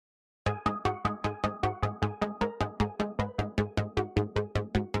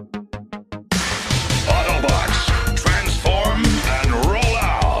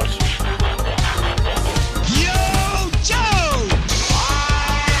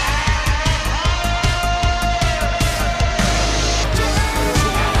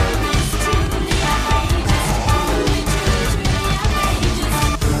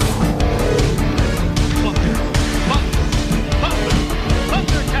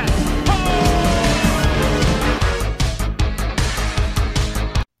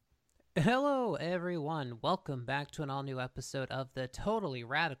welcome back to an all-new episode of the Totally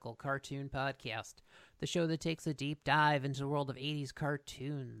Radical Cartoon Podcast, the show that takes a deep dive into the world of 80s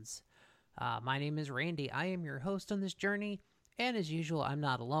cartoons. My name is Randy. I am your host on this journey, and as usual, I'm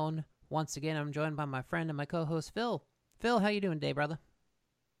not alone. Once again, I'm joined by my friend and my co-host, Phil. Phil, how you doing today, brother?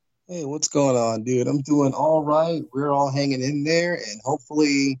 Hey, what's going on, dude? I'm doing all right. We're all hanging in there, and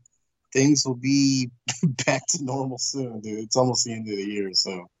hopefully things will be back to normal soon, dude. It's almost the end of the year,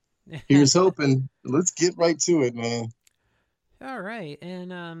 so here's hoping. Let's get right to it, man. All right,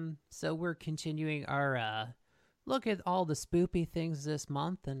 and so we're continuing our look at all the spoopy things this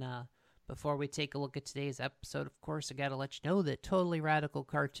month, and before we take a look at today's episode, of course, I gotta let you know that Totally Radical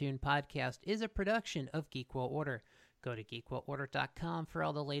Cartoon Podcast is a production of Geek World Order. Go to geekworldorder.com for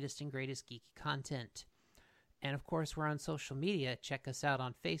all the latest and greatest geeky content. And of course, we're on social media. Check us out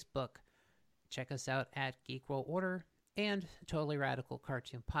on Facebook. Check us out at Geek World Order and Totally Radical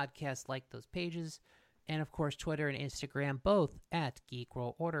Cartoon Podcast. Like those pages. And of course, Twitter and Instagram, both at Geek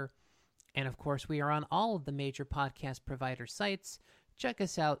World Order. And of course, we are on all of the major podcast provider sites. Check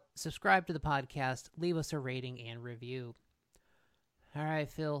us out, subscribe to the podcast, leave us a rating and review. All right,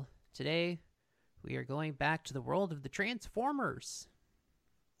 Phil, today we are going back to the world of the Transformers.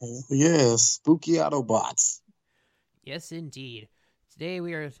 Yeah, spooky Autobots. Yes, indeed. Today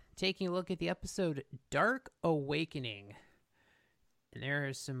we are taking a look at the episode Dark Awakening. And there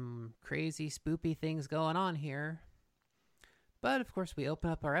are some crazy, spoopy things going on here. But, of course, we open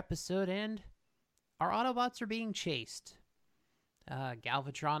up our episode and our Autobots are being chased.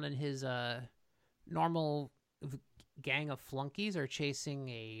 Galvatron and his normal gang of flunkies are chasing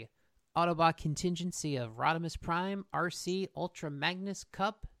a Autobot contingency of Rodimus Prime, RC, Ultra Magnus,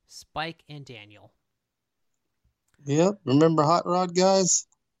 Cup, Spike, and Daniel. Yep, remember Hot Rod, guys?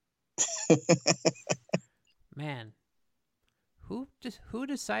 Man, who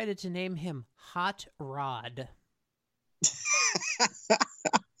decided to name him Hot Rod?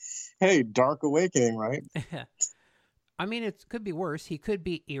 Hey, Dark Awakening, right? I mean, it could be worse. He could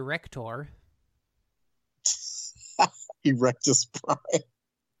be Erector. Erectus Prime.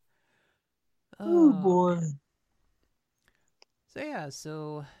 Oh boy. Man.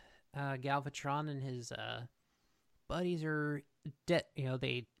 So Galvatron and his buddies are dead. You know,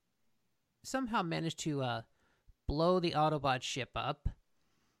 they somehow managed to blow the Autobot ship up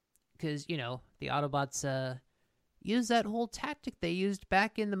because, you know, the Autobots use that whole tactic they used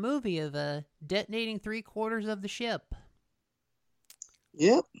back in the movie of detonating 3/4 of the ship.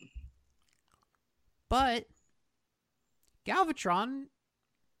 Yep. But Galvatron,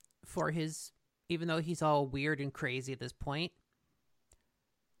 even though he's all weird and crazy at this point,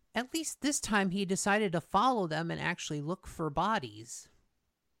 at least this time he decided to follow them and actually look for bodies.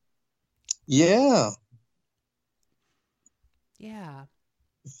 Yeah. Yeah.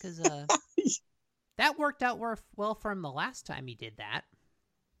 Because that worked out well for him the last time he did that.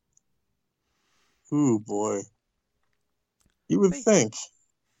 Ooh, boy. You would think.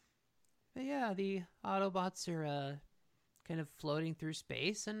 But yeah, the Autobots are kind of floating through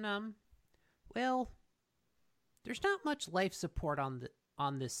space, and well, there's not much life support on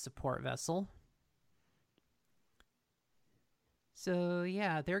this support vessel. So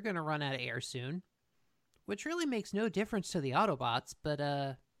yeah, they're gonna run out of air soon, which really makes no difference to the Autobots,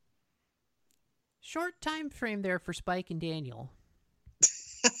 but short time frame there for Spike and Daniel.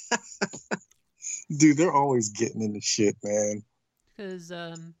 Dude, they're always getting into shit, man. Because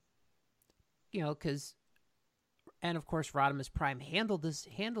and of course Rodimus Prime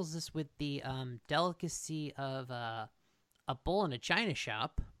handles this with the delicacy of a bull in a china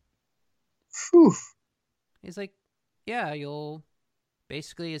shop. Whew. He's like, yeah, you'll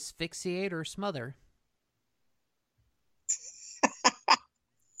basically asphyxiate or smother.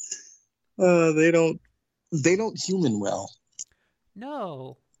 They don't human well.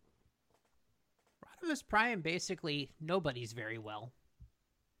 No. Rodimus Prime, basically nobody's very well.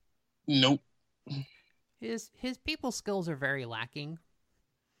 Nope. His people skills are very lacking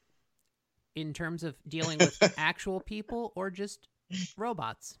in terms of dealing with actual people or just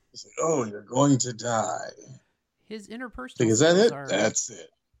robots. Oh, you're going to die. His interpersonal Is that skills it? are... That's it.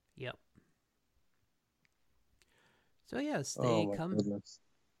 Yep. So yes,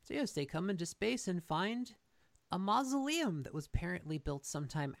 they come into space and find a mausoleum that was apparently built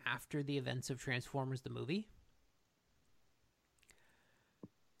sometime after the events of Transformers the movie.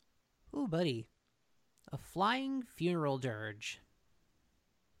 Ooh, buddy. A flying funeral dirge.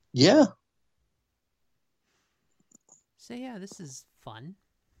 Yeah. So yeah, this is fun.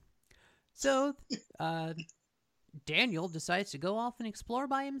 So, Daniel decides to go off and explore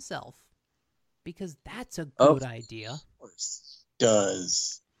by himself. Because that's a good idea. Of course.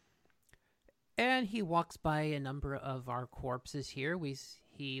 Does. And he walks by a number of our corpses here.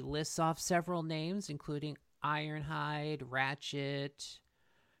 He lists off several names, including Ironhide, Ratchet,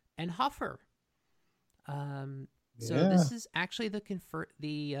 and Huffer. So this is actually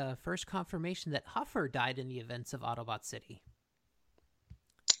the first confirmation that Huffer died in the events of Autobot City.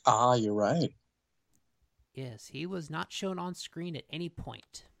 Ah, you're right. Yes, he was not shown on screen at any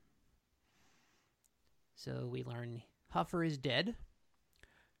point. So we learn Huffer is dead.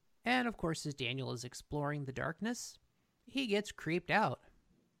 And of course, as Daniel is exploring the darkness, he gets creeped out.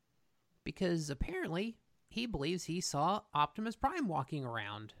 Because apparently, he believes he saw Optimus Prime walking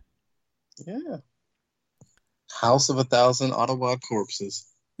around. Yeah. House of 1,000 Autobot corpses.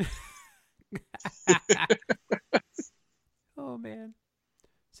 Oh, man.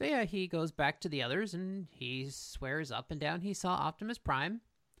 So yeah, he goes back to the others and he swears up and down he saw Optimus Prime.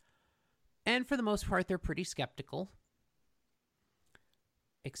 And for the most part, they're pretty skeptical.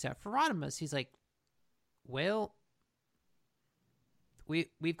 Except for Rodimus. He's like, well,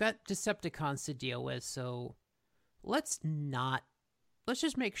 we've got Decepticons to deal with, so let's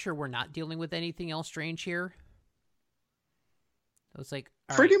just make sure we're not dealing with anything else strange here. I was like,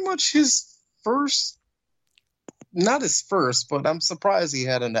 pretty much his first, not his first, but I'm surprised he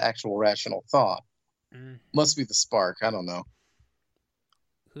had an actual rational thought. Mm-hmm. Must be the spark. I don't know.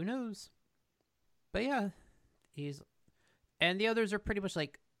 Who knows? But yeah, and the others are pretty much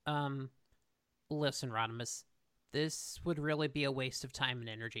like, listen, Rodimus, this would really be a waste of time and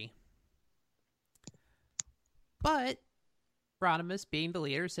energy. But Rodimus, being the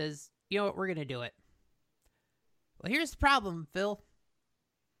leader, says, you know what, we're going to do it. Well, here's the problem, Phil.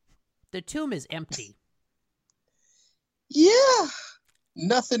 The tomb is empty. Yeah,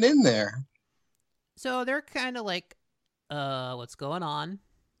 nothing in there. So they're kind of like, what's going on?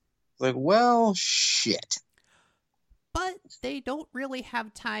 Like, well, shit. But they don't really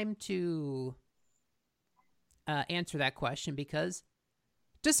have time to answer that question because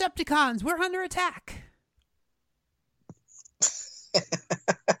Decepticons, we're under attack.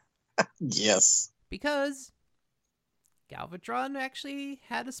 Yes. Because Galvatron actually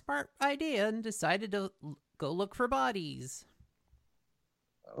had a smart idea and decided to go look for bodies.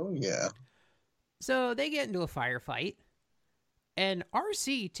 Oh, yeah. So they get into a firefight, and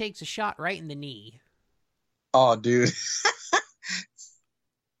RC takes a shot right in the knee. Oh, dude.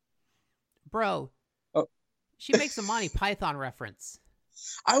 Bro, she makes a Monty Python reference.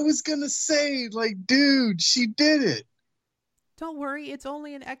 I was going to say, like, dude, she did it. Don't worry, it's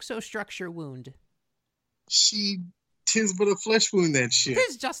only an exostructure wound. Tis but a flesh wound, that shit.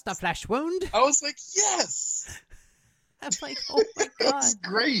 Tis just a flesh wound. I was like, yes. I'm like, oh my god. That's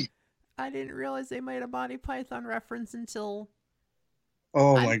great. I didn't realize they made a Monty Python reference until...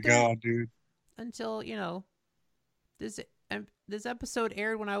 Oh my god, dude. Until, you know, this episode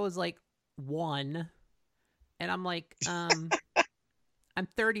aired when I was like 1. And I'm like, I'm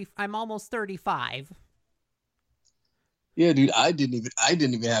almost 35. Yeah, dude, I didn't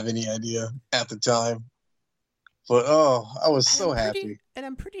even have any idea at the time. But I was so happy. And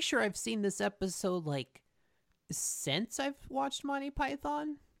I'm pretty sure I've seen this episode like since I've watched Monty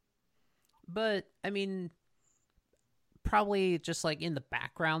Python. But I mean, probably just like in the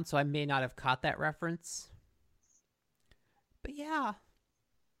background, so I may not have caught that reference. But yeah,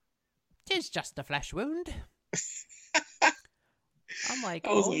 tis just a flesh wound. I'm like,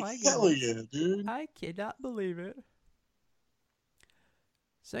 oh my god, hell yeah, dude! I cannot believe it.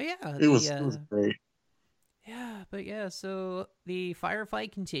 So yeah, it was great. Yeah, but yeah, so the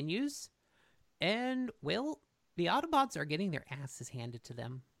firefight continues, and well, the Autobots are getting their asses handed to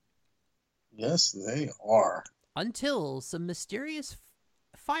them. Yes, they are. Until some mysterious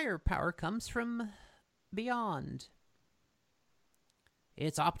firepower comes from beyond.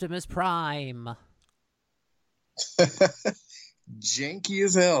 It's Optimus Prime. Janky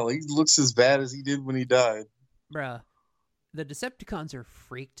as hell. He looks as bad as he did when he died. Bruh, the Decepticons are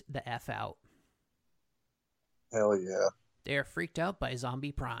freaked the F out. Hell yeah. They are freaked out by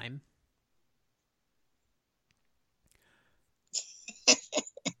Zombie Prime.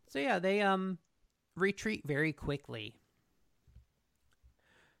 So yeah, they retreat very quickly.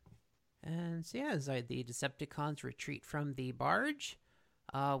 And so yeah, as the Decepticons retreat from the barge,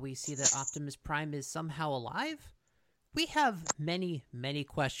 we see that Optimus Prime is somehow alive. We have many, many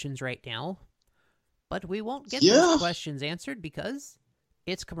questions right now, but we won't get those questions answered because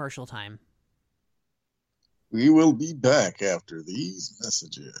it's commercial time. We will be back after these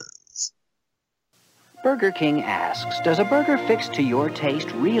messages. Burger King asks, does a burger fixed to your taste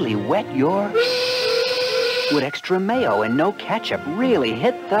really whet your... Would extra mayo and no ketchup really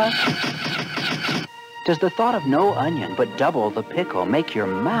hit the... Does the thought of no onion but double the pickle make your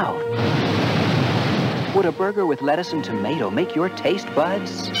mouth... Would a burger with lettuce and tomato make your taste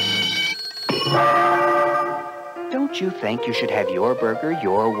buds? Don't you think you should have your burger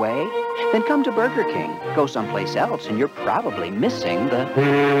your way? Then come to Burger King. Go someplace else and you're probably missing the...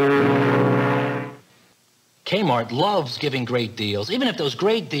 Kmart loves giving great deals, even if those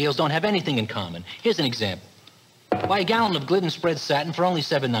great deals don't have anything in common. Here's an example. Buy a gallon of Glidden spread satin for only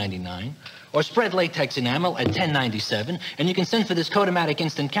 $7.99, or spread latex enamel at $10.97, and you can send for this Kodomatic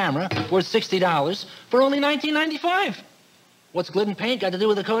instant camera worth $60 for only $19.95. What's Glidden paint got to do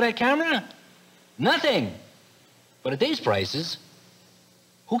with a Kodak camera? Nothing. But at these prices,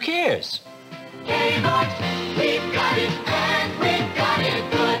 who cares? Kmart, we've got it, and we've got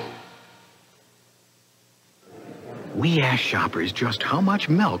it good. We ask shoppers just how much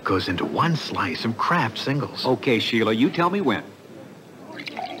milk goes into one slice of Kraft Singles. Okay, Sheila, you tell me when.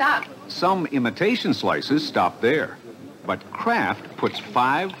 Stop. Some imitation slices stop there. But Kraft puts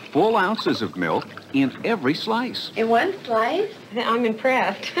 5 full ounces of milk in every slice. In one slice? I'm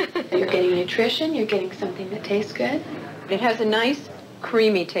impressed. You're getting nutrition, you're getting something that tastes good. It has a nice,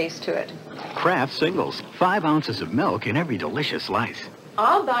 creamy taste to it. Kraft Singles, 5 ounces of milk in every delicious slice.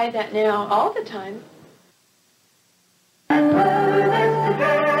 I'll buy that now all the time.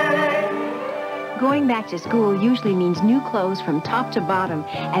 Going back to school usually means new clothes from top to bottom,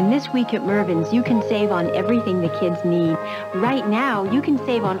 and this week at Mervyn's you can save on everything the kids need. Right now, you can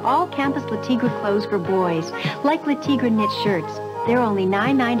save on all Campus La Tigre clothes for boys, like La Tigre knit shirts. They're only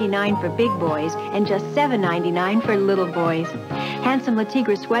 $9.99 for big boys and just $7.99 for little boys. Handsome La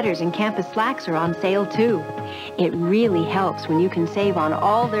Tigre sweaters and campus slacks are on sale too. It really helps when you can save on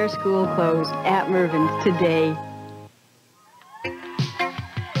all their school clothes at Mervyn's today.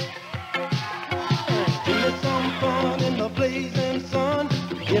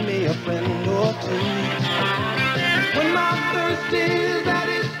 Give me a friend or two. When my thirst is at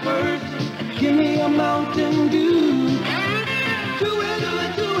its worst, give me a Mountain Dew. Do it,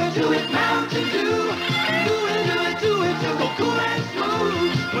 Mountain Dew. Do it, so go cool and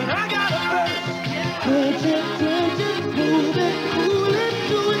smooth. When I got a thirst, move it, cool it,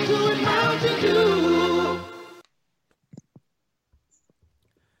 do it, Mountain Dew.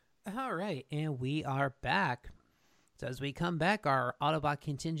 All right, and we are back. So as we come back, our Autobot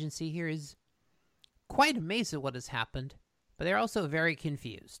contingency here is quite amazed at what has happened, but they're also very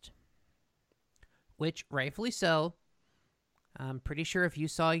confused. Which, rightfully so. I'm pretty sure if you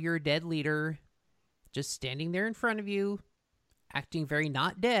saw your dead leader just standing there in front of you, acting very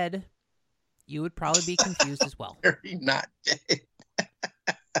not dead, you would probably be confused as well. Very not dead.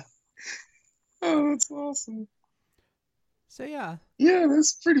 Oh, that's awesome. So yeah. Yeah,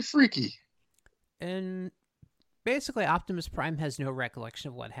 that's pretty freaky. And basically, Optimus Prime has no recollection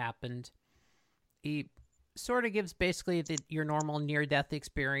of what happened. He sort of gives basically your normal near-death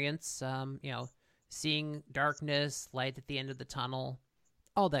experience, seeing darkness, light at the end of the tunnel,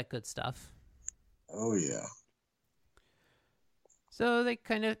 all that good stuff. Oh, yeah. So they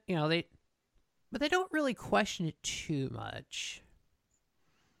kind of, but they don't really question it too much.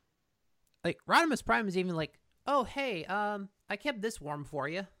 Like, Rodimus Prime is even like, oh, hey, I kept this warm for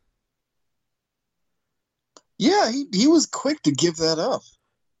you. Yeah, he was quick to give that up.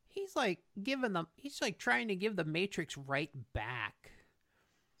 He's like trying to give the Matrix right back.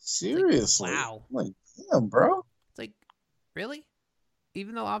 Seriously. Like, wow. Like, damn, bro. It's like, really?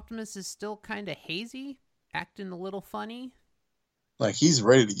 Even though Optimus is still kind of hazy, acting a little funny. Like, he's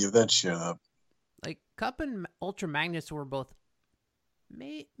ready to give that shit up. Like, Cup and Ultra Magnus were both,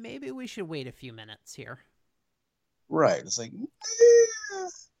 maybe we should wait a few minutes here. Right. It's like,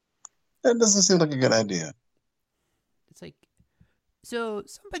 that doesn't seem like a good idea. It's like, so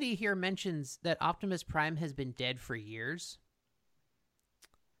somebody here mentions that Optimus Prime has been dead for years.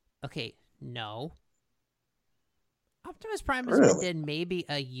 Okay, no. Optimus Prime has been dead maybe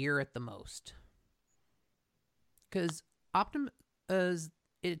a year at the most. Because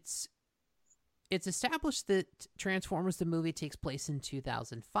it's established that Transformers the movie takes place in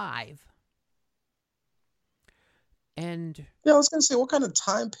 2005. And yeah, I was going to say, what kind of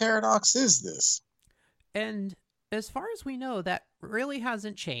time paradox is this? And as far as we know, that really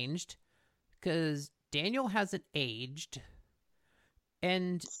hasn't changed, because Daniel hasn't aged.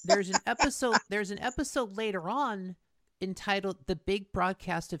 And there's an episode later on entitled The Big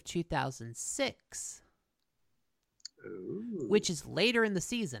Broadcast of 2006, which is later in the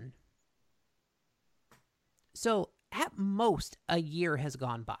season. So at most a year has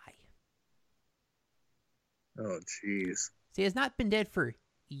gone by. Oh, jeez. So he has not been dead for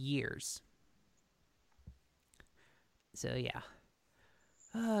years. So yeah.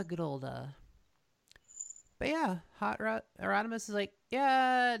 Good old But yeah, Rodimus is like,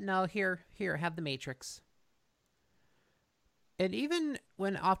 yeah, no, here, have the Matrix. And even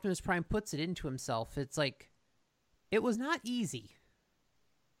when Optimus Prime puts it into himself, it's like, it was not easy.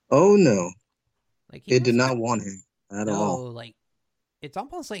 Oh no. Like it did not want him at all. No, like, it's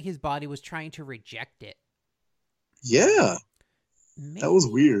almost like his body was trying to reject it. Yeah. That was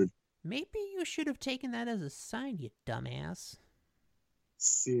weird. Maybe you should have taken that as a sign, you dumbass.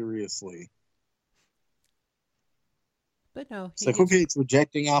 Seriously. But no. It's like, okay, it's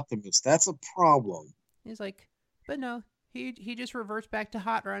rejecting Optimus. That's a problem. He's like, but no. He just reverts back to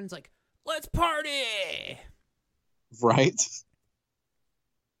Hot Rod and is like, let's party! Right?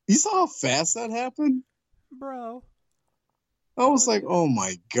 You saw how fast that happened? Bro. I was like, oh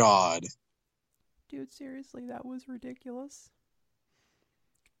my god. Dude, seriously, that was ridiculous.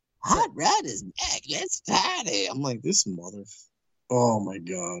 Hot Rod is back. Let's party. I'm like, this mother... Oh my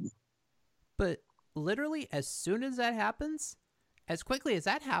god. But literally, as soon as that happens, as quickly as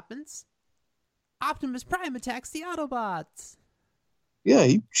that happens, Optimus Prime attacks the Autobots. Yeah,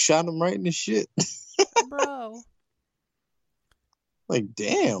 he shot him right in the shit. Bro. Like,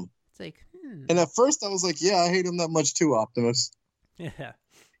 damn. It's like, And at first I was like, yeah, I hate him that much too, Optimus. Yeah.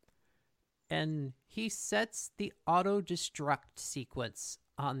 And he sets the auto-destruct sequence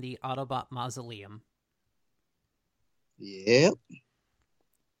on the Autobot Mausoleum. Yep.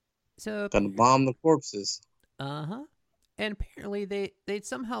 So gonna bomb the corpses. Uh-huh. And apparently they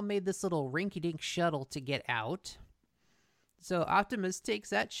somehow made this little rinky-dink shuttle to get out. So Optimus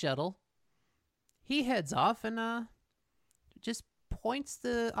takes that shuttle. He heads off and just points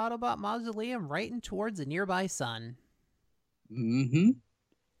the Autobot Mausoleum right in towards a nearby sun. Mm-hmm.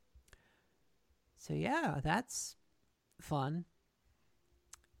 So yeah, that's fun.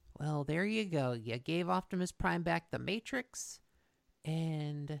 Well, there you go. You gave Optimus Prime back the Matrix,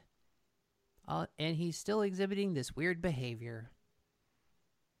 and he's still exhibiting this weird behavior.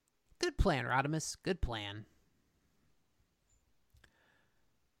 Good plan, Rodimus. Good plan.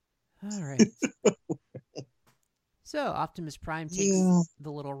 All right. So, Optimus Prime takes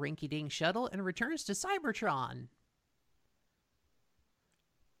the little rinky-dink shuttle and returns to Cybertron,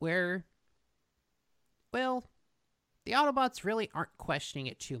 where, well, the Autobots really aren't questioning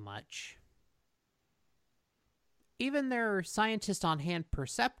it too much. Even their scientist-on-hand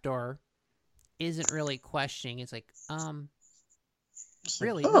Perceptor isn't really questioning. It's like,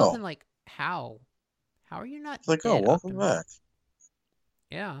 really, nothing like, how? How are you not It's like, dead, welcome Optimus? back.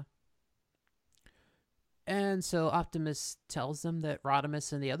 Yeah. And so Optimus tells them that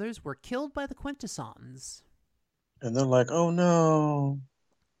Rodimus and the others were killed by the Quintessons. And they're like, oh no.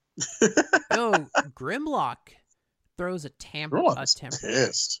 Oh, Grimlock throws a Grimlock's temper.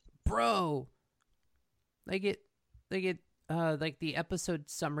 pissed. Bro. They get like the episode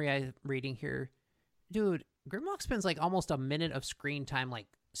summary I'm reading here. Dude, Grimlock spends like almost a minute of screen time like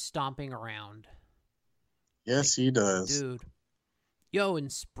stomping around. Yes, he does. Dude. Yo,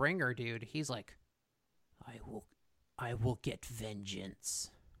 and Springer, dude, he's like, I will get vengeance.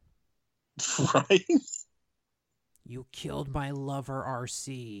 Right? You killed my lover,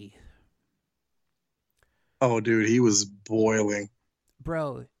 RC. Oh, dude, he was boiling.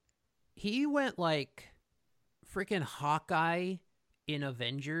 Bro, he went like freaking Hawkeye in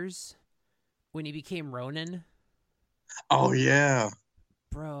Avengers when he became Ronin. Oh, yeah.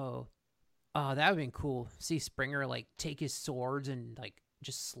 Bro. Oh, that would have been cool. See Springer like take his swords and like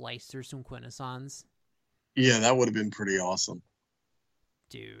just slice through some Quintessons. Yeah, that would have been pretty awesome.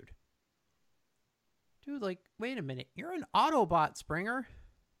 Dude, like, wait a minute. You're an Autobot, Springer.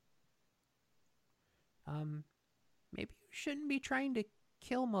 Maybe you shouldn't be trying to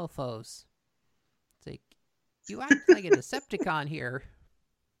kill mofos. It's like, you act like a Decepticon here.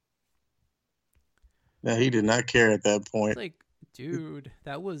 Yeah, he did not care at that point. It's like, dude,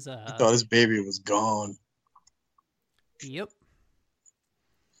 that was He thought his baby was gone. Yep.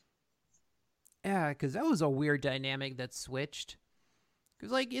 Yeah, because that was a weird dynamic that switched.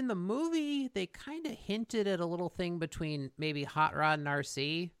 Because, like, in the movie, they kind of hinted at a little thing between maybe Hot Rod and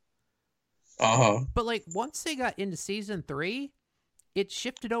RC. Uh-huh. But, like, once they got into Season 3, it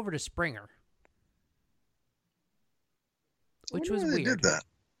shifted over to Springer. Which was weird. They did that.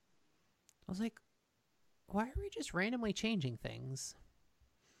 I was like, why are we just randomly changing things?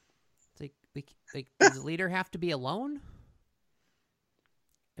 It's like, does the leader have to be alone?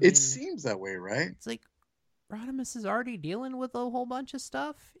 It seems that way, right? It's like, Rodimus is already dealing with a whole bunch of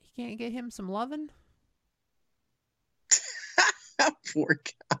stuff. He can't get him some loving. Poor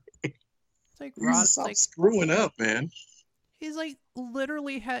guy. It's like Rod's like screwing up, man. He's like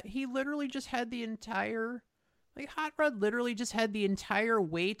he literally just had the entire Like, Hot Rod literally just had the entire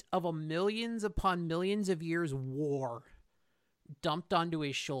weight of a millions upon millions of years war dumped onto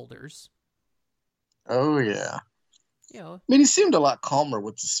his shoulders. Oh, yeah. You know. I mean, he seemed a lot calmer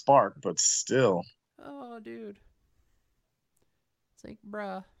with the spark, but still. Oh, dude. It's like,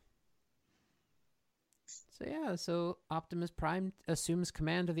 bruh. So, yeah, so Optimus Prime assumes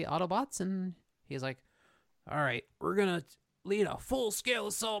command of the Autobots, and he's like, all right, we're going to lead a full-scale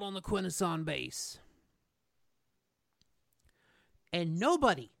assault on the Quintesson base. And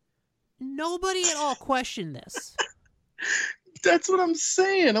nobody at all questioned this. That's what I'm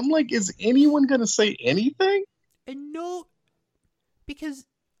saying. I'm like, is anyone going to say anything? And no, because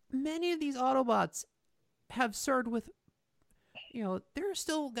many of these Autobots have served with, you know, there are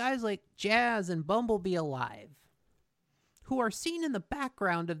still guys like Jazz and Bumblebee alive who are seen in the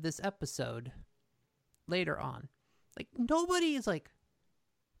background of this episode later on. Like, nobody is like,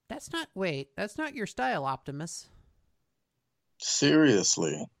 that's not your style, Optimus.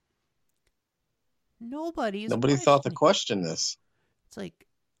 Seriously. Nobody thought to question this. It's like,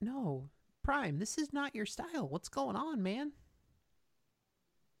 no, Prime, this is not your style. What's going on, man?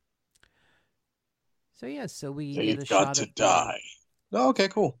 So yes, so we get a shot of die. Oh, okay,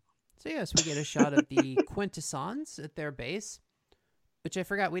 cool. So yes, we get a shot of the Quintessons at their base, which I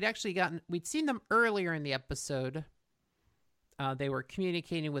forgot we'd seen them earlier in the episode. They were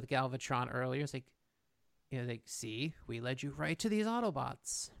communicating with Galvatron earlier. It's like, you know, like, see, we led you right to these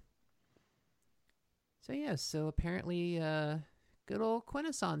Autobots. So yeah, so apparently, good old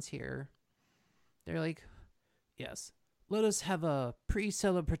Quintessons here. They're like, yes, let us have a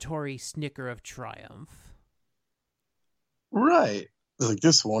pre-celebratory snicker of triumph. Right. Like,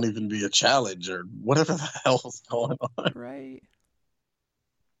 this won't even be a challenge or whatever the hell's going on. Right.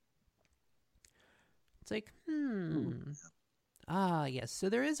 It's like, Ah, yes, so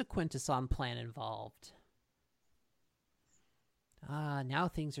there is a Quintesson plan involved. Ah, now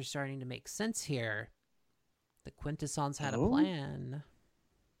things are starting to make sense here. The Quintessons had a plan.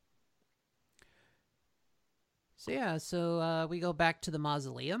 So yeah, so we go back to the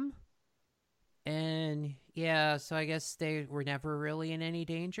mausoleum. And yeah, so I guess they were never really in any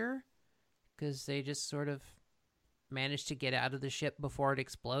danger. Because they just sort of managed to get out of the ship before it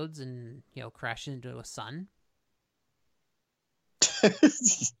explodes and, you know, crash into a sun.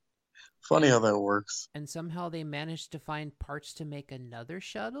 Funny how that works. And somehow they managed to find parts to make another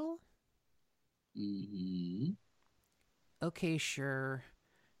shuttle? Mm-hmm. Okay, sure.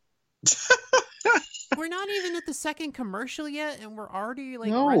 We're not even at the second commercial yet, and we're already,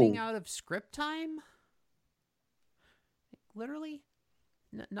 like, running out of script time? Like, literally?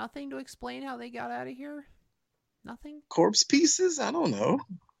 Nothing to explain how they got out of here? Nothing? Corpse pieces? I don't know.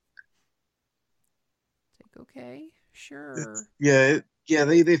 It's like, okay, sure.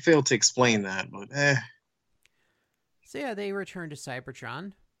 They failed to explain that, but So yeah, they return to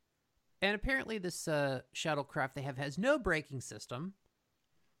Cybertron. And apparently this shuttlecraft they have has no braking system.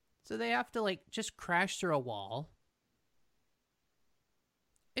 So they have to, like, just crash through a wall.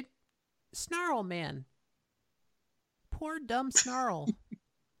 Snarl, man. Poor dumb Snarl.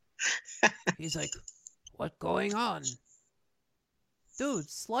 He's like, what's going on? Dude,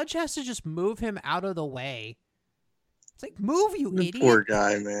 Sludge has to just move him out of the way. It's like, move, you idiot. Poor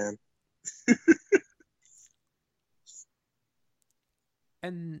guy, man.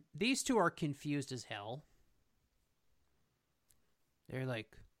 And these two are confused as hell. They're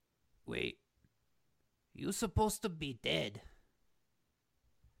like, wait, you supposed to be dead.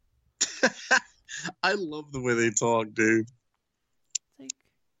 I love the way they talk, dude. It's like,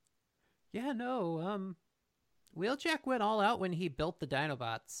 yeah, no, Wheeljack went all out when he built the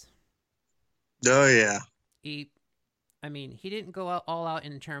Dinobots. Oh, yeah. He didn't go all out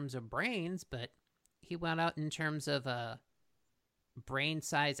in terms of brains, but he went out in terms of brain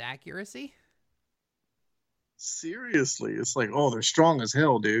size accuracy. Seriously, it's like, oh, they're strong as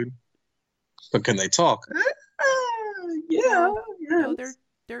hell, dude. But can they talk? Yeah. No,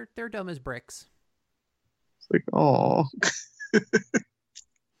 they're dumb as bricks. It's like, oh.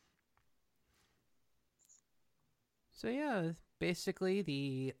 So yeah,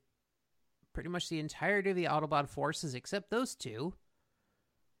 basically pretty much the entirety of the Autobot forces, except those two,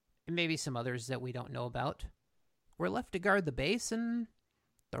 and maybe some others that we don't know about, were left to guard the base, and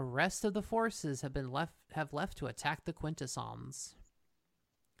the rest of the forces have left to attack the Quintessons.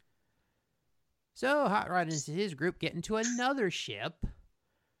 So Hot Rod and his group get into another ship,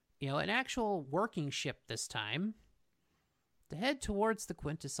 an actual working ship this time, to head towards the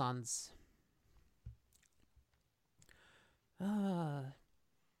Quintessons.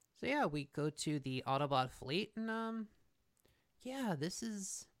 So yeah, we go to the Autobot fleet, and this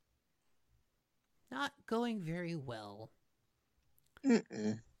is not going very well.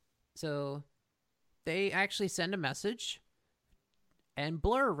 Mm-mm. So they actually send a message, and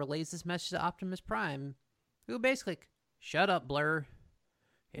Blur relays this message to Optimus Prime, who basically, shut up, Blur.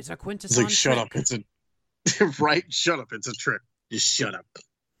 It's a Quintesson It's like, shut trick. up. It's a right. Shut up. It's a trick. Just shut up.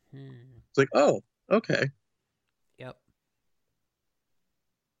 It's like, oh, okay.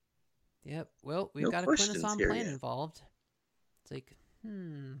 Yep. Well, we've No got a questions Quintesson here plan yet. involved. It's like,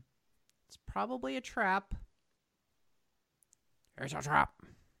 it's probably a trap. There's a trap.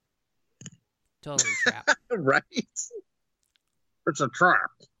 Totally a trap. Right? It's a trap.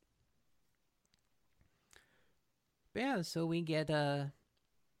 But yeah, so we get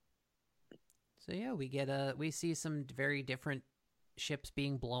we see some very different ships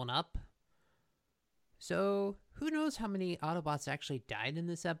being blown up. So who knows how many Autobots actually died in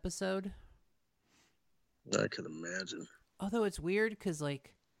this episode? I can imagine. Although it's weird because,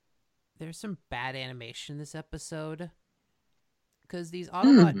 like, there's some bad animation in this episode. Because these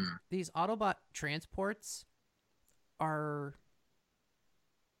Autobot transports are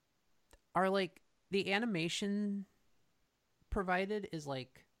like, the animation provided is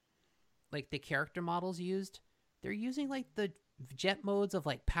like the character models used. They're using like the jet modes of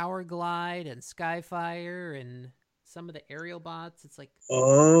like Power Glide and Skyfire and some of the aerial bots. It's like,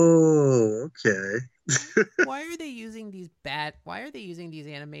 oh, okay. why are they using these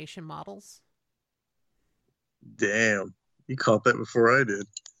animation models? Damn, you caught that before I did.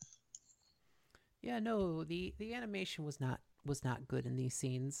 Yeah, no, the animation was not good in these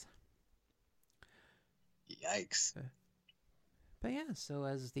scenes. Yikes. But yeah, so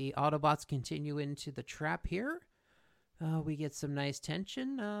as the Autobots continue into the trap here, we get some nice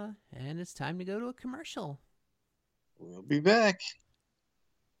tension, and it's time to go to a commercial. We'll be back.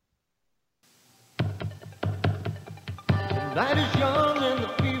 The night is young and the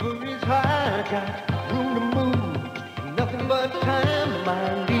fever is high. Got room to move, nothing but time.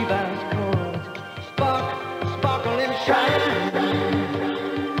 My Levi's coins sparkle and shine.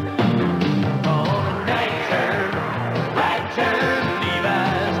 On a night turn, right turn,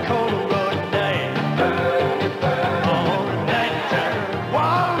 Levi's corduroy day. On a night turn,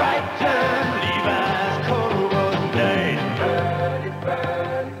 one right turn, Levi's corduroy day.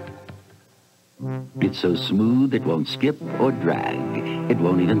 It's so smooth it won't skip or drag. It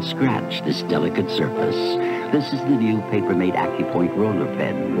won't even scratch this delicate surface. This is the new Papermate AccuPoint roller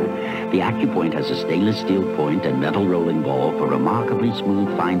pen. The AccuPoint has a stainless steel point and metal rolling ball for remarkably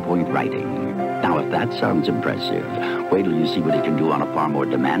smooth fine point writing. Now, if that sounds impressive, wait till you see what it can do on a far more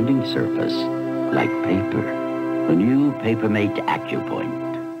demanding surface, like paper. The new Papermate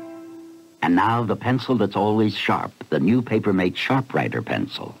AccuPoint. And now the pencil that's always sharp, the new Papermate SharpWriter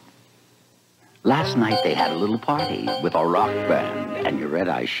pencil. Last night they had a little party with a rock band, and your red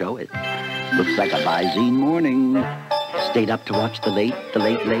eyes show it. Looks like a Visine morning. Stayed up to watch the late,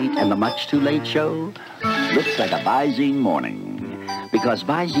 and the much too late show. Looks like a Visine morning. Because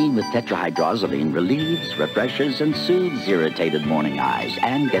Visine with tetrahydrozoline relieves, refreshes, and soothes irritated morning eyes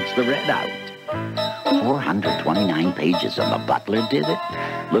and gets the red out. 429 pages and the butler did it.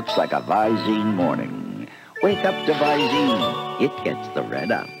 Looks like a Visine morning. Wake up to Visine. It gets the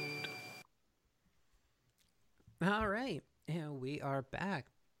red out. All right, and we are back.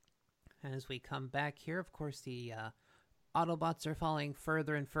 As we come back here, of course, the Autobots are falling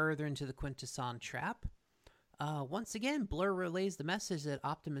further and further into the Quintesson trap. Once again, Blur relays the message that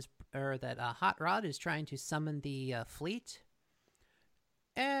Hot Rod is trying to summon the fleet.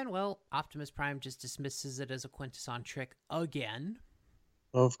 And, well, Optimus Prime just dismisses it as a Quintesson trick again.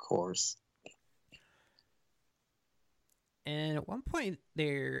 Of course. And at one point,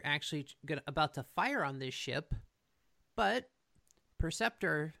 they're actually about to fire on this ship, but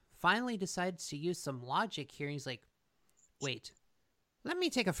Perceptor finally decides to use some logic here. He's like, wait, let me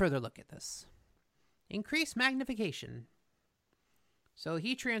take a further look at this. Increase magnification. So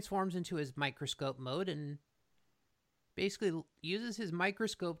he transforms into his microscope mode and basically uses his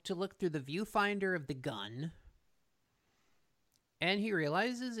microscope to look through the viewfinder of the gun. And he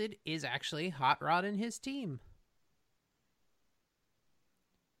realizes it is actually Hot Rod and his team.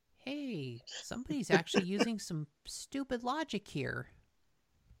 Hey, somebody's actually using some stupid logic here.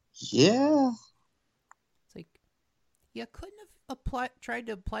 Yeah. It's like, you couldn't have tried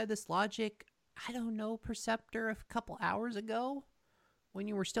to apply this logic, I don't know, Perceptor, a couple hours ago when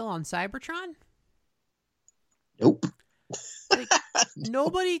you were still on Cybertron? Nope. Like,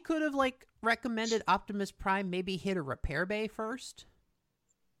 nobody could have, like, recommended Optimus Prime maybe hit a repair bay first?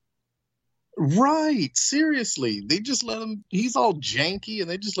 Right, seriously. They just let him, he's all janky, and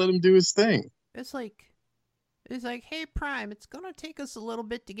they just let him do his thing. It's like, hey, Prime, it's going to take us a little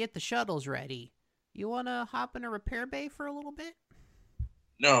bit to get the shuttles ready. you want to hop in a repair bay for a little bit?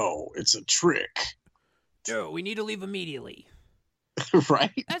 No, it's a trick. No, we need to leave immediately.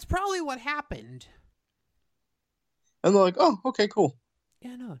 Right? That's probably what happened. And they're like, oh, okay, cool.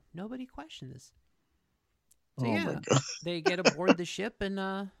 Yeah, no, nobody questioned this. So Oh, yeah, my God. they get aboard the ship,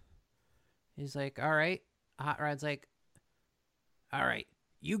 and he's like, all right. Hot Rod's like, all right,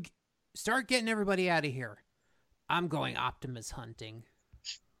 you start getting everybody out of here. I'm going Optimus hunting.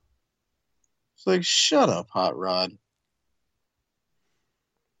 It's like, shut up, Hot Rod.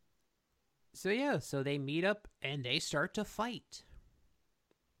 So yeah, so they meet up and they start to fight.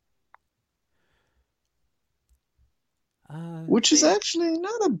 Which is actually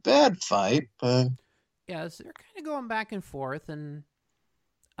not a bad fight, but... Yeah, so they're kind of going back and forth, and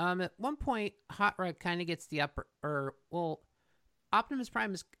at one point, Hot Rod kind of gets the upper... Optimus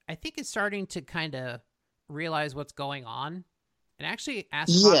Prime is starting to kind of realize what's going on, and actually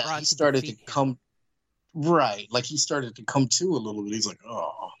asks Hot Rod he started to come... Right, like he started to come to a little bit. He's like,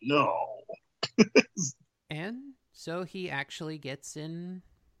 oh, no. And so he actually gets in...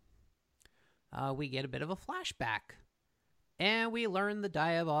 we get a bit of a flashback. And we learn the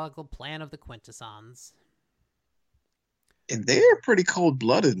diabolical plan of the Quintessons. And they're pretty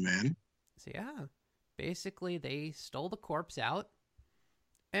cold-blooded, man. So yeah, basically they stole the corpse out,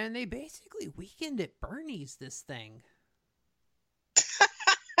 and they basically weakened at Bernie's this thing.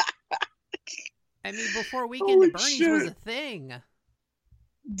 I mean, before Weekend at Bernie's was a thing.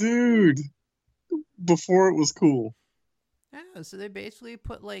 Dude, before it was cool. Yeah, so they basically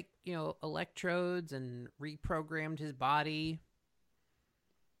put, like, electrodes and reprogrammed his body.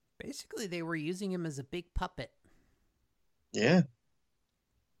 Basically, they were using him as a big puppet. Yeah.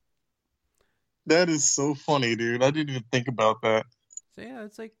 That is so funny, dude. I didn't even think about that. So, yeah,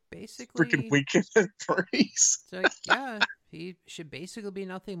 it's like basically... Freaking Weekend at Bernie's. It's like, yeah, he should basically be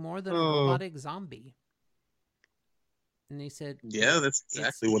nothing more than a robotic zombie. And he said... Yeah, that's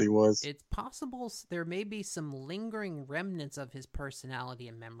exactly what he was. It's possible there may be some lingering remnants of his personality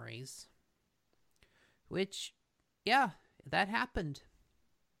and memories. Which, yeah, that happened.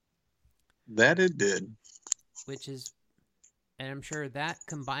 That it did. Which is... And I'm sure that,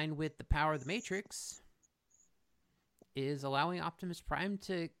 combined with the power of the Matrix, is allowing Optimus Prime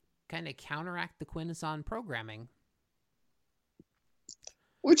to kind of counteract the Quintesson programming.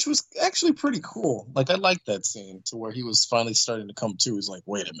 Which was actually pretty cool. Like, I liked that scene to where he was finally starting to come to. He's like,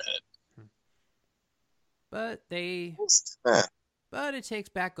 wait a minute. But But it takes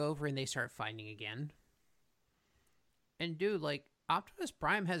back over and they start fighting again. And dude, like, Optimus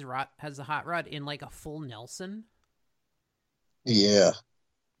Prime has the Hot Rod in, like, a full Nelson. Yeah.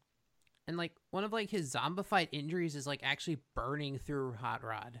 And, like, one of, like, his zombified injuries is, like, actually burning through Hot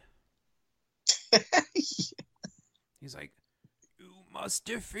Rod. He's like, you must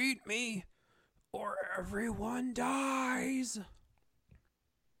defeat me, or everyone dies.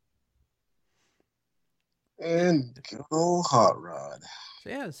 And go Hot Rod. So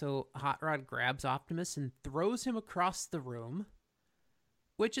yeah, so Hot Rod grabs Optimus and throws him across the room,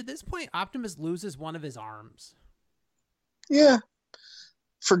 which at this point, Optimus loses one of his arms. Yeah.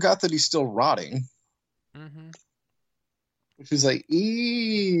 Forgot that he's still rotting. Mm-hmm. Which is like,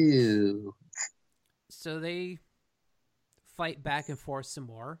 ew. So they fight back and forth some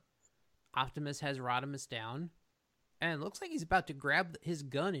more. Optimus has Rodimus down. And it looks like he's about to grab his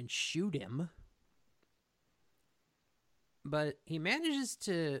gun and shoot him. But he manages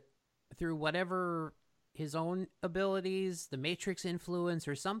to, through whatever his own abilities, the Matrix influence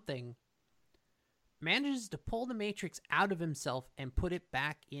or something, manages to pull the Matrix out of himself and put it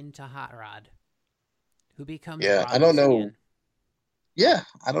back into Hot Rod, who becomes Rodimus I don't know. Again. Yeah,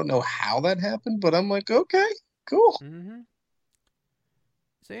 I don't know how that happened, but I'm like, okay, cool. Mm-hmm.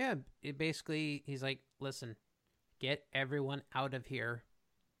 So yeah, he's like, listen, get everyone out of here,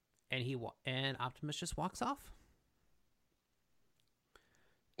 and Optimus just walks off.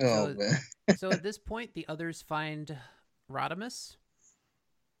 Oh man! So at this point, the others find Rodimus.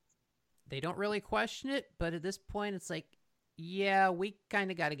 They don't really question it, but at this point, it's like, yeah, we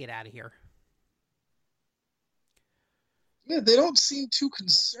kind of got to get out of here. Yeah, they don't seem too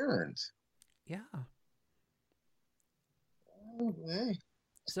concerned. Yeah. Okay.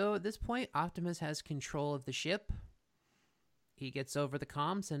 So at this point, Optimus has control of the ship. He gets over the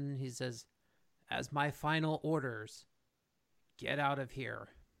comms and he says, as my final orders, get out of here.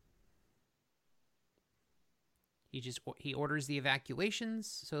 He orders the evacuations,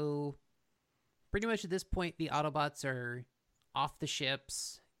 so pretty much at this point, the Autobots are off the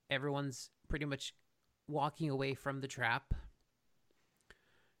ships. Everyone's pretty much walking away from the trap.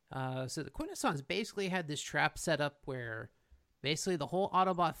 So the Quintessons basically had this trap set up where basically the whole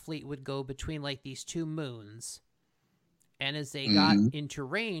Autobot fleet would go between like these two moons. And as they got into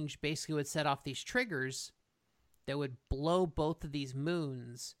range, basically would set off these triggers that would blow both of these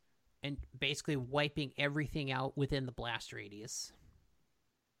moons and basically wiping everything out within the blast radius.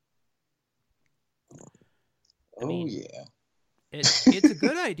 I mean, yeah. It's a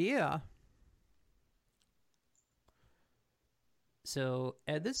good idea. So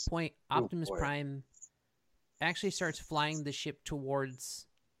at this point, Optimus Prime actually starts flying the ship towards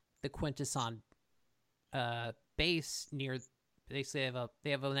the Quintesson base near. They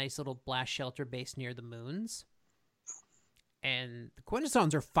have a nice little blast shelter base near the moons, and the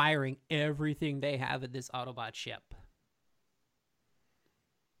Quintessons are firing everything they have at this Autobot ship,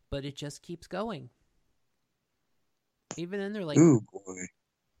 but it just keeps going. Even then, they're like, "Ooh boy!"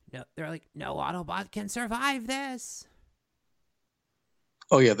 No, they're like, "No Autobot can survive this."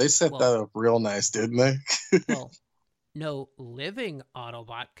 Oh yeah, they set that up real nice, didn't they? Well, no living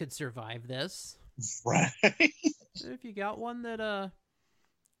Autobot could survive this. Right. If you got one that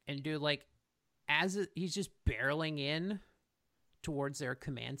and dude, like, he's just barreling in towards their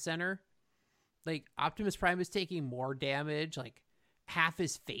command center, like Optimus Prime is taking more damage, like half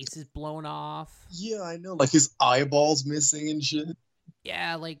his face is blown off. Yeah, I know. Like his eyeballs missing and shit.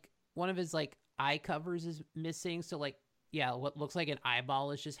 Yeah, like one of his like eye covers is missing, so like yeah, what looks like an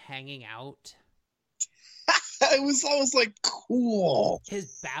eyeball is just hanging out. I was like, cool.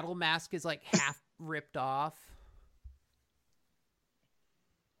 His battle mask is like half ripped off.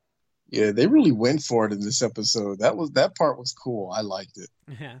 Yeah, they really went for it in this episode. That part was cool. I liked it.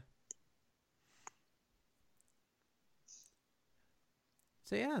 Yeah.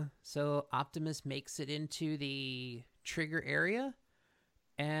 So Optimus makes it into the trigger area,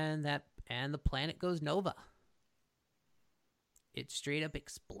 and the planet goes nova. It straight up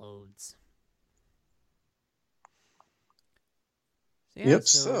explodes.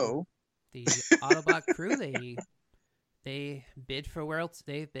 So the Autobot crew, they bid farewell.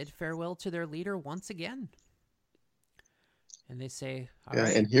 They bid farewell to their leader once again, and they say, "All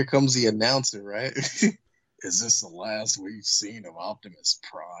right." And here comes the announcer, right? Is this the last we've seen of Optimus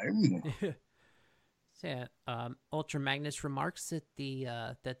Prime? Ultra Magnus remarks that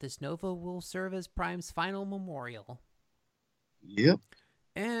that this Nova will serve as Prime's final memorial. Yep.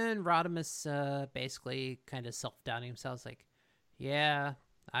 And Rodimus basically kind of self-doubting himself, like, "Yeah,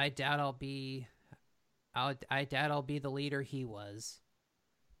 I doubt I'll be the leader he was,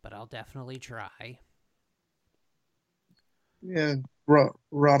 but I'll definitely try." Yeah,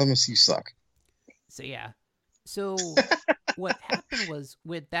 Rodimus, you suck. So yeah. So what happened was,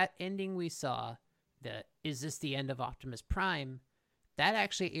 with that ending we saw, is this the end of Optimus Prime? That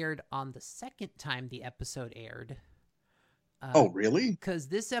actually aired on the second time the episode aired. Oh, really? Because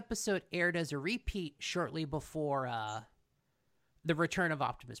this episode aired as a repeat shortly before the Return of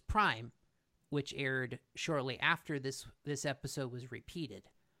Optimus Prime, which aired shortly after this episode was repeated.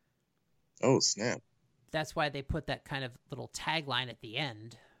 Oh, snap. That's why they put that kind of little tagline at the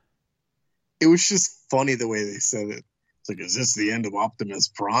end. It was just funny the way they said it. It's like, is this the end of Optimus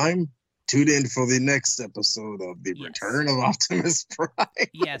Prime? Tune in for the next episode of The Return of Optimus Prime.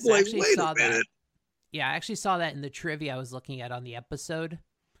 Yes, like, I actually wait saw a minute. that. Yeah, I actually saw that in the trivia I was looking at on the episode.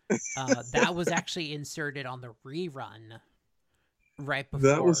 That was actually inserted on the rerun right before.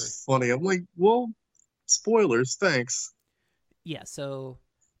 That was funny. I'm like, well, spoilers, thanks. Yeah, so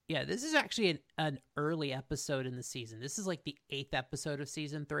yeah, this is actually an early episode in the season. This is like the 8th episode of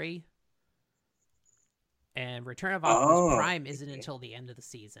season 3. And Return of Optimus Prime isn't until the end of the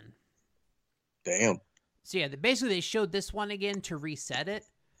season. Damn. So yeah, basically they showed this one again to reset it.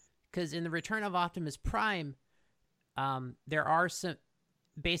 Because in the Return of Optimus Prime, there are some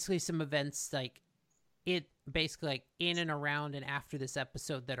events like in and around and after this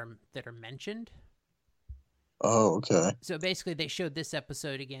episode that are mentioned. Oh, okay. So basically they showed this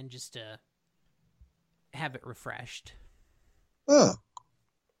episode again just to have it refreshed. Oh.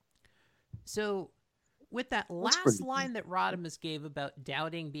 So with that last line that Rodimus gave about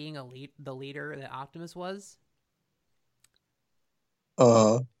doubting being the leader that Optimus was.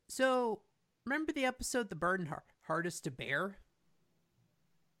 So remember the episode The Burden Hardest to Bear?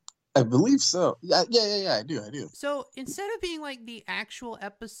 I believe so. Yeah, I do. So instead of being like the actual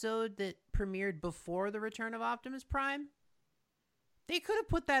episode that premiered before the Return of Optimus Prime, they could have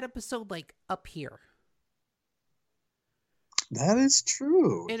put that episode like up here. That is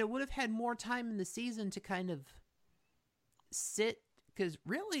true. And it would have had more time in the season to kind of sit, because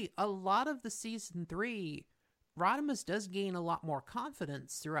really a lot of the season 3, Rodimus does gain a lot more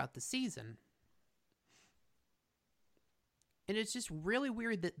confidence throughout the season. And it's just really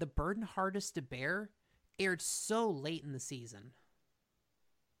weird that The Burden Hardest to Bear aired so late in the season.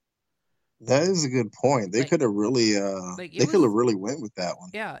 That is a good point. They could have really, really went with that one.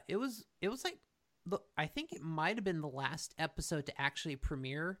 Yeah, it was like, I think it might have been the last episode to actually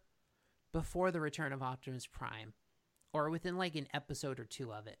premiere before the return of Optimus Prime, or within like an episode or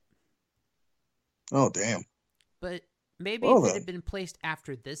two of it. Oh, damn. But maybe if it had been placed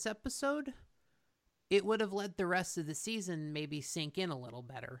after this episode, it would have let the rest of the season maybe sink in a little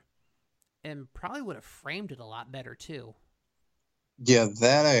better, and probably would have framed it a lot better too. Yeah,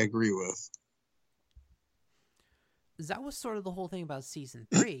 that I agree with. That was sort of the whole thing about season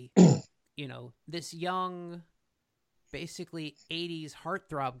 3. You know, this young, basically 80s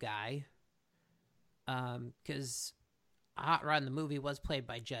heartthrob guy, because Hot Rod in the movie was played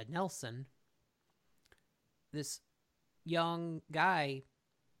by Judd Nelson. This young guy,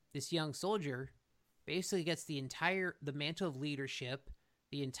 this young soldier, basically gets the mantle of leadership,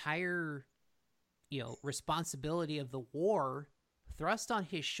 the entire, responsibility of the war thrust on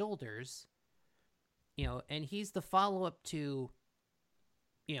his shoulders, and he's the follow-up to,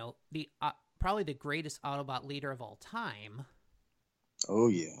 the probably the greatest Autobot leader of all time. Oh,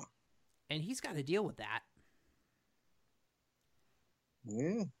 yeah. And he's got to deal with that.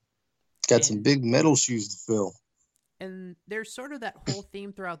 Yeah. Got some big metal shoes to fill. And there's sort of that whole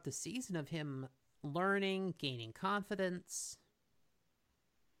theme throughout the season of him learning, gaining confidence.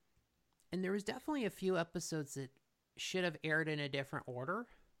 And there was definitely a few episodes that should have aired in a different order.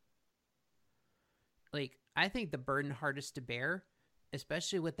 Like, I think The Burden Hardest to Bear,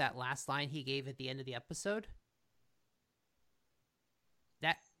 especially with that last line he gave at the end of the episode.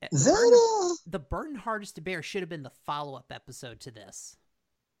 The Burden Hardest to Bear should have been the follow-up episode to this.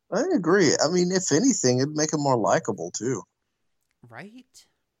 I agree. I mean, if anything, it'd make him more likable, too. Right?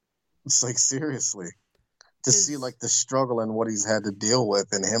 It's like, seriously. To see, like, the struggle and what he's had to deal with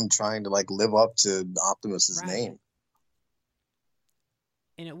and him trying to, like, live up to Optimus's name.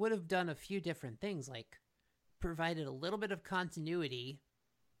 And it would have done a few different things, like provided a little bit of continuity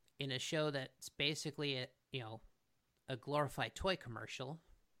in a show that's basically a glorified toy commercial.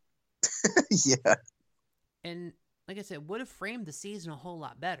 Yeah. And like I said, would have framed the season a whole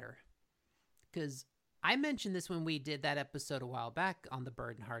lot better. Because I mentioned this when we did that episode a while back on The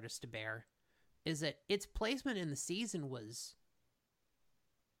Burden Hardest to Bear, is that its placement in the season was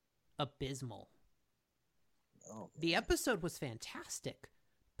abysmal. Oh, the episode was fantastic,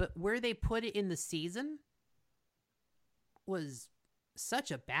 but where they put it in the season was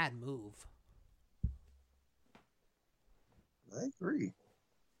such a bad move. I agree.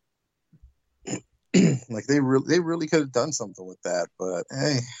 Like they really could have done something with that, but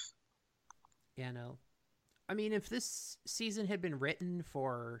hey. Yeah, no. I mean, if this season had been written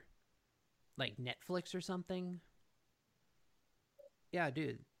for like Netflix or something, yeah,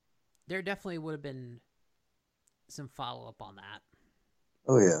 dude, there definitely would have been some follow-up on that.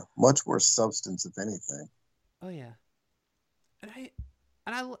 Oh yeah, much more substance, if anything. Oh yeah, and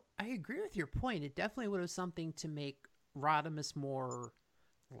I agree with your point. It definitely would have something to make Rodimus more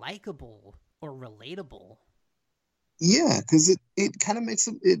likable or relatable. Yeah, because it kind of makes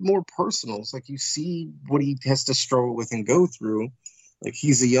it more personal. It's like you see what he has to struggle with and go through. Like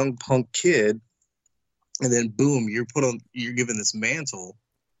he's a young punk kid, and then boom, you're given this mantle.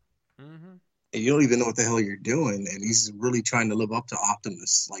 Mm-hmm. And you don't even know what the hell you're doing, and he's really trying to live up to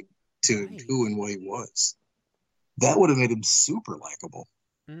Optimus, like to who and what he was. That would have made him super likable.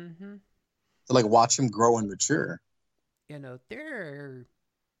 Mm-hmm. To like watch him grow and mature. There's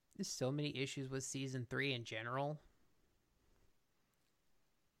so many issues with season 3 in general,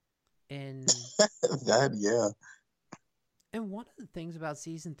 and yeah. And one of the things about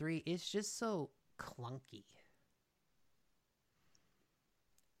season 3 is just so clunky.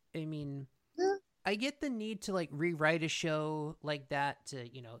 I mean. Yeah. I get the need to like rewrite a show like that to,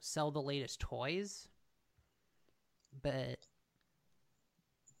 sell the latest toys. But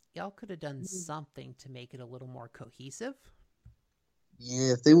y'all could have done something to make it a little more cohesive.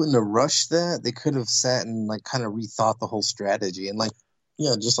 Yeah, if they wouldn't have rushed that, they could have sat and like kind of rethought the whole strategy. And like,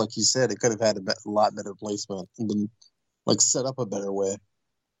 yeah, just like you said, it could have had a lot better placement and been like set up a better way.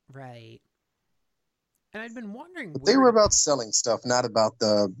 Right. And I'd been wondering. But they were about selling stuff, not about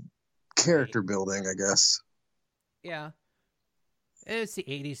the character building, I guess. Yeah. It's the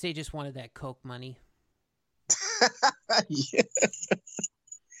 80s. They just wanted that Coke money. Yeah.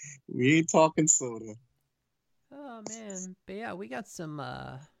 We ain't talking soda. Oh, man. But yeah, we got some,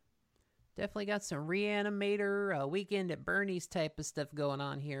 definitely got some Reanimator, Weekend at Bernie's type of stuff going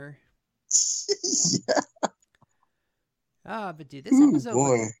on here. Yeah. But dude, this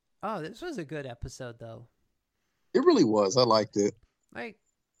episode this was a good episode, though. It really was. I liked it. Like,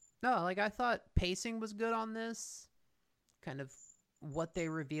 No, like I thought pacing was good on this. Kind of what they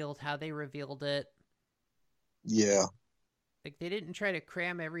revealed, how they revealed it. Yeah. Like they didn't try to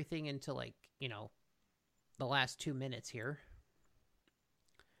cram everything into like, the last 2 minutes here.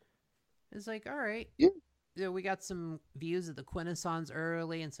 It's like, all right. Yeah. We got some views of the Quintessons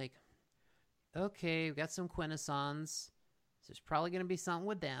early, and it's like, okay, we got some Quintessons. So there's probably going to be something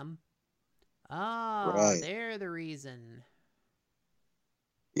with them. Oh, Right. they're the reason.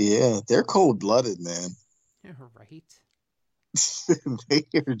 Yeah, they're cold-blooded, man. Yeah, right. They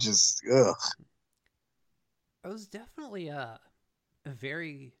are just, ugh. It was definitely a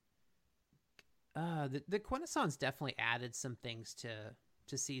very... the Quintessons definitely added some things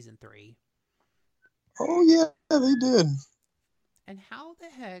to Season 3. Oh, yeah, they did. And how the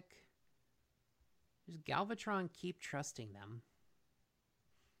heck does Galvatron keep trusting them?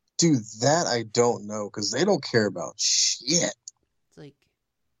 Dude, that I don't know, because they don't care about shit. It's like,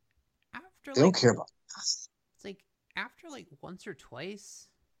 after They don't care about us. It's like, after like once or twice,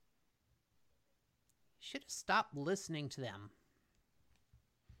 you should have stopped listening to them.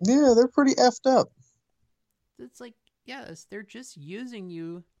 Yeah, they're pretty effed up. It's like, yes, they're just using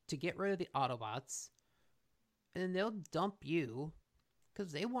you to get rid of the Autobots, and then they'll dump you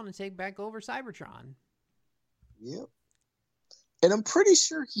because they want to take back over Cybertron. Yep. And I'm pretty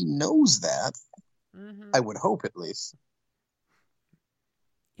sure he knows that. Mm-hmm. I would hope, at least.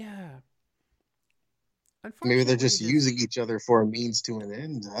 Yeah. Maybe they're just using each other for a means to an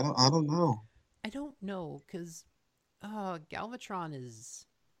end. I don't know. I don't know, because Galvatron is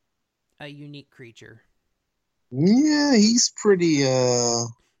a unique creature. Yeah, he's pretty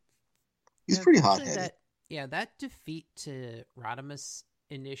pretty hot-headed. That defeat to Rodimus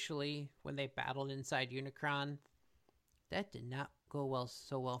initially when they battled inside Unicron, that did not go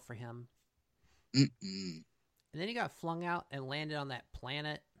so well for him. Mm-mm. And then he got flung out and landed on that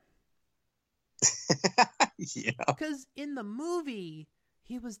planet. Yeah. Because in the movie,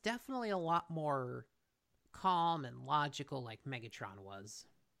 he was definitely a lot more calm and logical like Megatron was.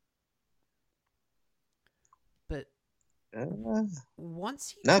 But once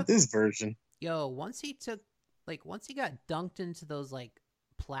he not this version. Once he got dunked into those like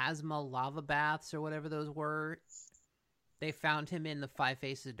plasma lava baths or whatever those were, they found him in the 5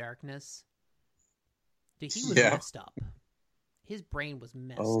 Faces of Darkness. Dude, he was messed up. His brain was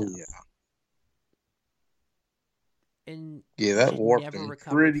messed up. Oh, yeah. And yeah, that warped him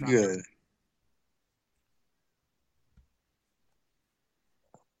pretty good.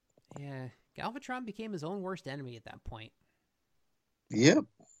 Yeah, Galvatron became his own worst enemy at that point. Yep.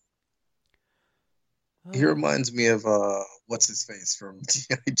 He reminds me of, what's his face from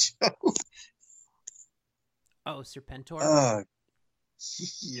G.I. Joe? Oh, Serpentor?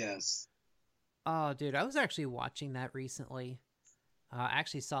 Yes. Oh, dude, I was actually watching that recently. I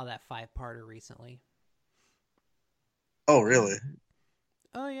actually saw that 5-parter recently. Oh, really?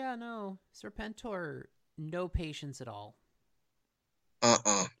 Oh, yeah, no. Serpentor, no patience at all.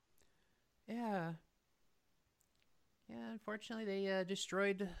 Yeah. Yeah, unfortunately, they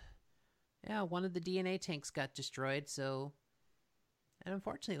destroyed... Yeah, one of the DNA tanks got destroyed, so... And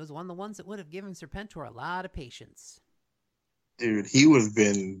unfortunately, it was one of the ones that would have given Serpentor a lot of patience. Dude, he would have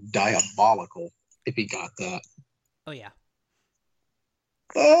been diabolical if he got that. Oh, yeah.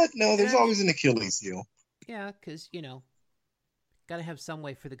 But, no, there's always an Achilles heel. Yeah, because, gotta have some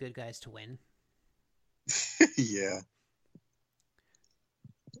way for the good guys to win. Yeah.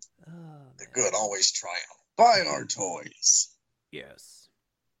 Oh, the good always triumph. Buy our toys. Yes.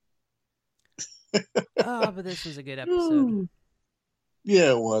 But this was a good episode.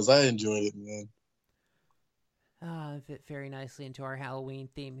 Yeah, it was. I enjoyed it, man. It fit very nicely into our Halloween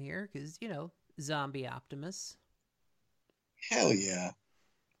theme here, because, Zombie Optimus. Hell yeah.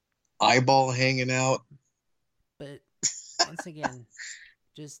 Eyeball hanging out. But, once again,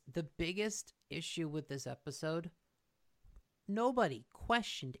 just the biggest issue with this episode, nobody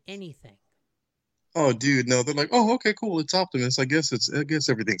questioned anything. Oh, dude, no. They're like, oh, okay, cool. It's Optimus. I guess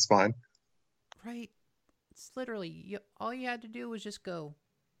everything's fine. Right. It's literally, all you had to do was just go,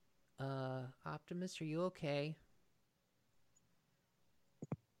 Optimus, are you okay?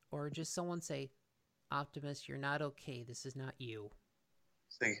 Or just someone say, Optimus, you're not okay. This is not you.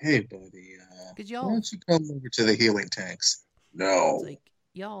 Say, hey, buddy, why y'all, don't you come over to the healing tanks? No. It's like,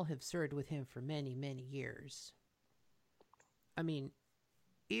 y'all have served with him for many, many years. I mean,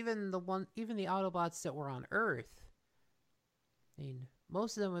 even the Autobots that were on Earth, I mean,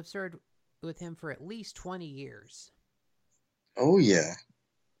 most of them have served with him for at least 20 years. Oh, yeah.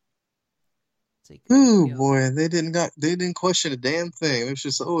 It's like, boy, they didn't question a damn thing. It was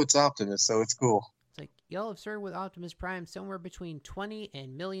just, it's Optimus, so it's cool. It's like, y'all have started with Optimus Prime somewhere between 20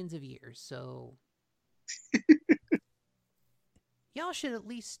 and millions of years, so y'all should at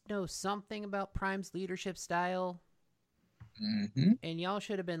least know something about Prime's leadership style. Mm-hmm. And y'all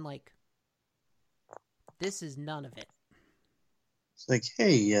should have been like, this is none of it. It's like,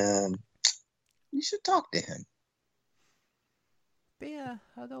 hey, you should talk to him. But yeah,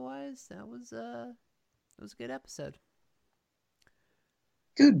 otherwise, that was a good episode.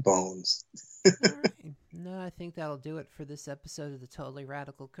 Good bones. All right. No, I think that'll do it for this episode of the Totally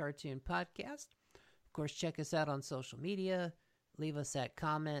Radical Cartoon Podcast. Of course, check us out on social media. Leave us that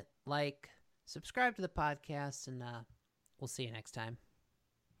comment, like, subscribe to the podcast, and we'll see you next time.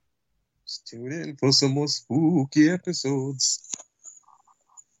 Tune in for some more spooky episodes.